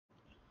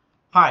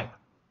Hi,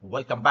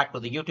 welcome back to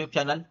the YouTube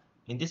channel.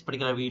 In this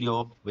particular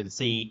video, we'll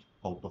see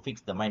how to fix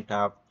the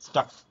Minecraft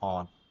stuck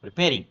on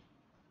preparing.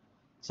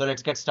 So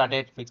let's get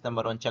started. Fix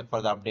number one, check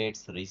for the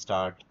updates,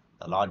 restart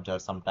the launcher.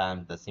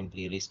 Sometimes the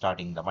simply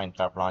restarting the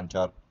Minecraft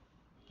launcher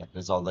can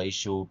resolve the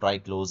issue. Try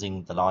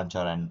closing the launcher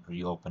and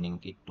reopening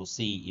it to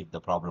see if the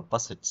problem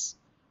persists.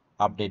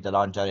 Update the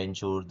launcher,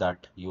 ensure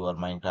that your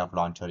Minecraft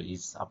launcher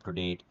is up to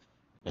date.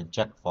 You can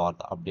check for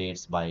the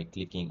updates by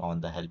clicking on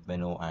the help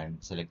menu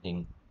and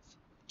selecting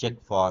check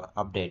for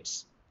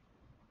updates.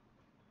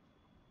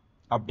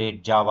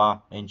 Update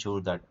Java,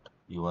 ensure that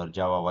your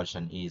Java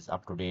version is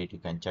up to date. You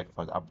can check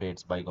for the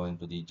updates by going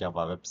to the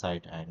Java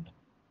website and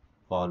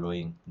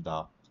following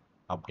the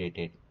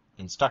updated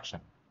instruction.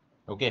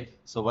 Okay,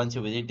 so once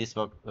you visit this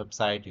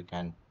website, you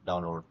can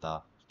download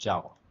the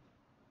Java.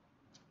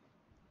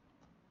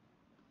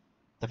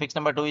 The fix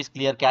number two is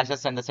clear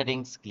caches and the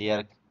settings.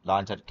 Clear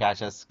launcher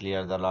caches.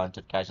 Clear the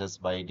launcher caches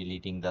by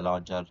deleting the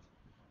launcher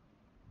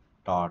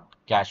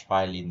 .cache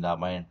file in the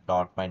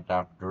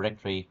 .minecraft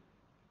directory.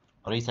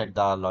 Reset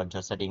the launcher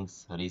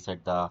settings.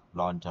 Reset the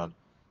launcher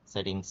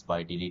settings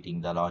by deleting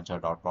the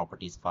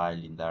launcher.properties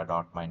file in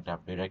the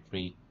 .minecraft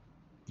directory.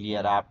 Clear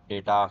app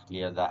data.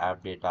 Clear the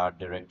app data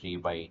directory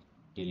by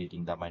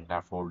deleting the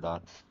Minecraft folder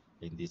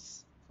in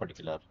this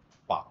particular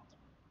path.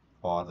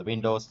 For the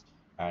Windows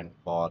and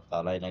for the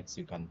Linux,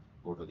 you can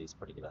go to this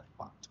particular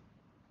path.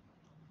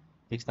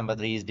 Fix number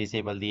three is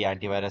disable the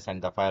antivirus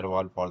and the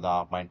firewall for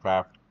the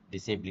Minecraft.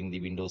 Disabling the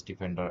Windows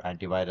Defender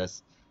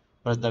antivirus.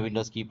 Press the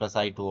Windows key plus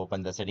I to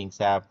open the settings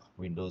app.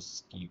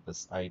 Windows key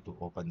plus I to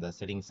open the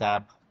settings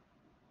app.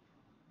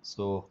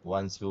 So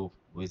once you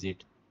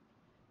visit,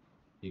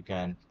 you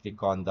can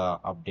click on the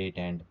update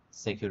and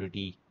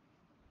security.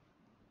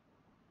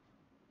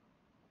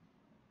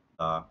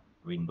 The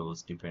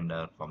Windows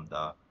Defender from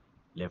the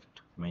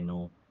left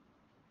menu.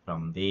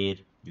 From there,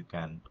 you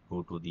can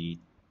go to the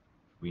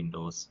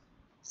Windows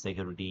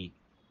security.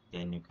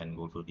 Then you can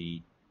go to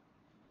the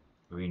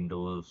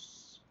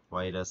Windows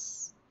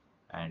virus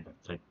and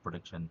threat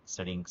protection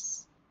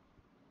settings.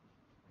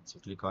 So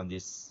click on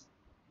this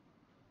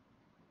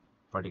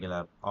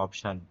particular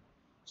option.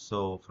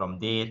 So from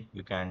there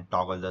you can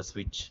toggle the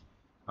switch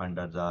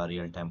under the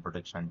real-time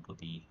protection to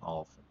the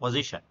off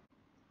position.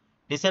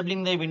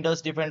 Disabling the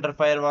Windows Defender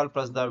firewall,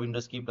 press the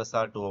Windows key plus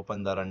R to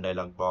open the run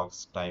dialog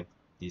box. Type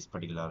this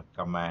particular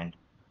command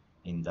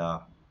in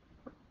the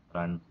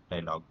run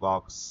dialog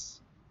box.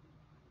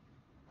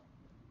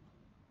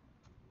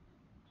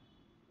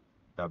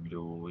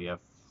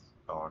 wf.msc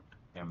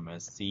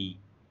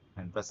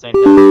and press enter.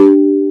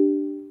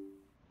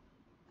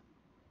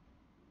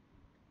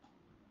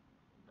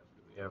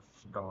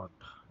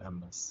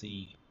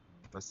 wf.msc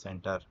press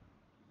enter.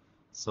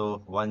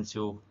 So once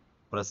you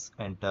press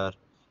enter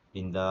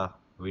in the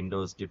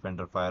Windows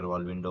Defender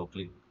firewall window,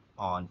 click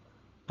on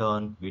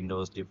turn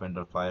Windows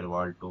Defender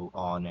firewall to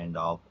on and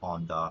off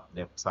on the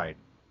left side.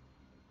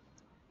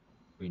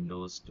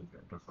 Windows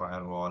Defender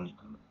firewall.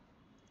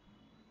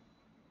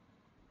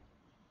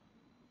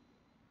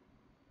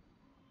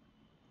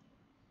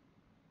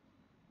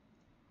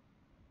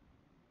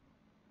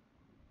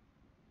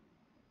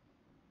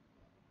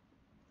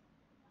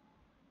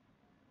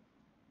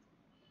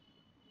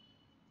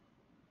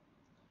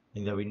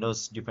 In the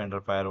Windows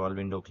Defender firewall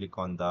window, click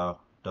on the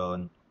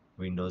turn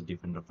Windows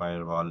Defender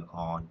firewall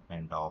on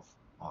and off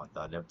on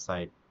the left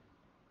side.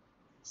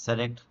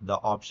 Select the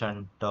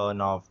option turn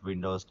off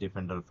Windows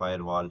Defender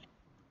firewall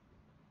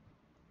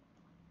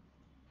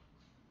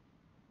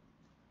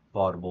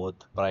for both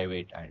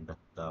private and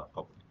the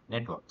public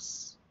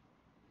networks.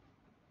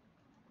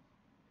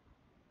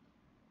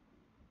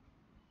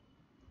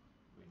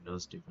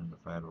 Windows Defender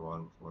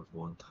firewall for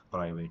both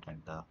private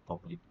and the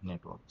public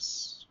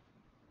networks.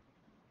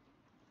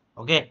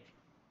 Okay.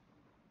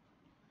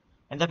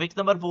 And the fix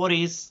number 4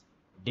 is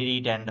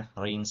delete and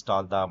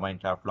reinstall the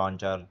Minecraft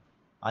launcher.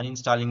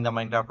 Uninstalling the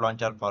Minecraft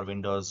launcher for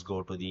Windows,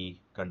 go to the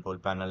control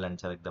panel and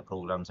select the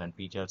programs and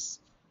features.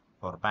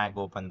 For Mac,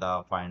 open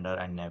the Finder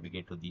and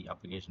navigate to the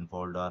application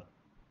folder.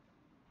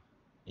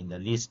 In the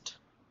list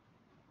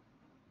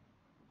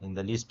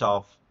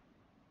of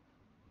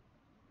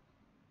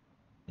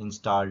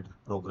installed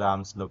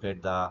programs,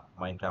 locate the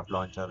Minecraft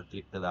launcher,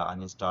 click the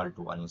uninstall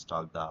to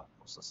uninstall the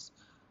process.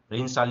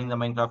 Reinstalling the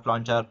Minecraft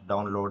launcher,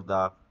 download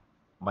the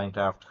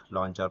Minecraft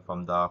launcher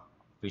from the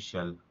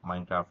official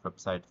Minecraft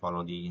website,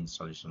 follow the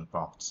installation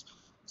prompts.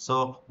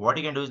 So what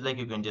you can do is like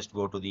you can just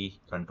go to the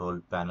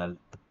control panel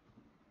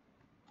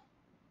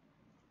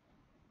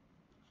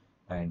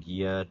and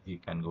here you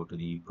can go to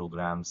the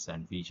programs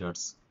and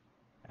features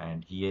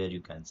and here you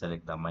can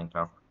select the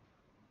Minecraft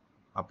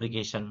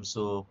application.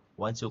 So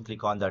once you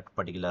click on that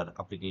particular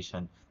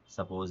application,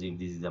 suppose if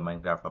this is the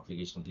Minecraft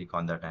application, click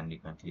on that and you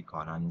can click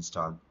on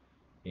uninstall.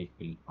 It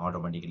will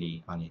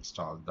automatically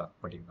uninstall the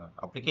particular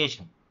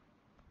application.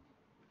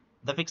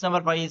 The fix number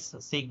 5 is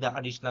seek the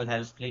additional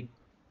help.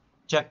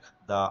 Check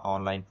the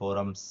online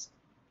forums.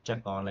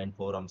 Check online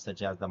forums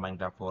such as the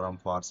Minecraft forum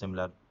for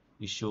similar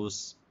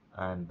issues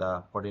and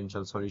the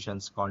potential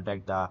solutions.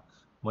 Contact the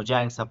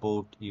Mojang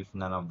support. If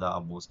none of the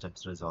above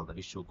steps resolve the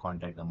issue,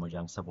 contact the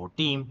Mojang support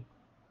team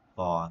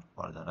for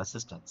further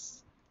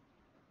assistance.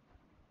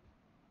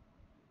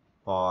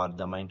 For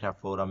the Minecraft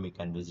forum, you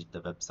can visit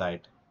the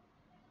website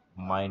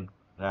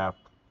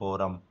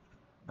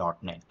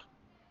minecraftforum.net.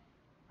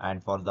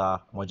 And for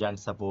the Mojang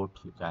support,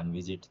 you can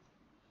visit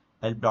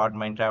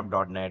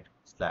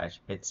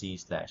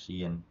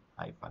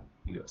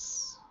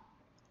help.minecraft.net/hc/en-us.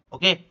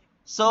 Okay,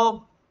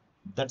 so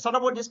that's all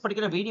about this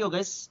particular video,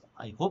 guys.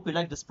 I hope you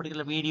like this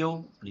particular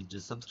video. Please do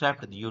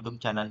subscribe to the YouTube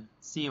channel.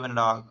 See you in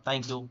all.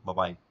 Thank you. Bye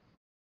bye.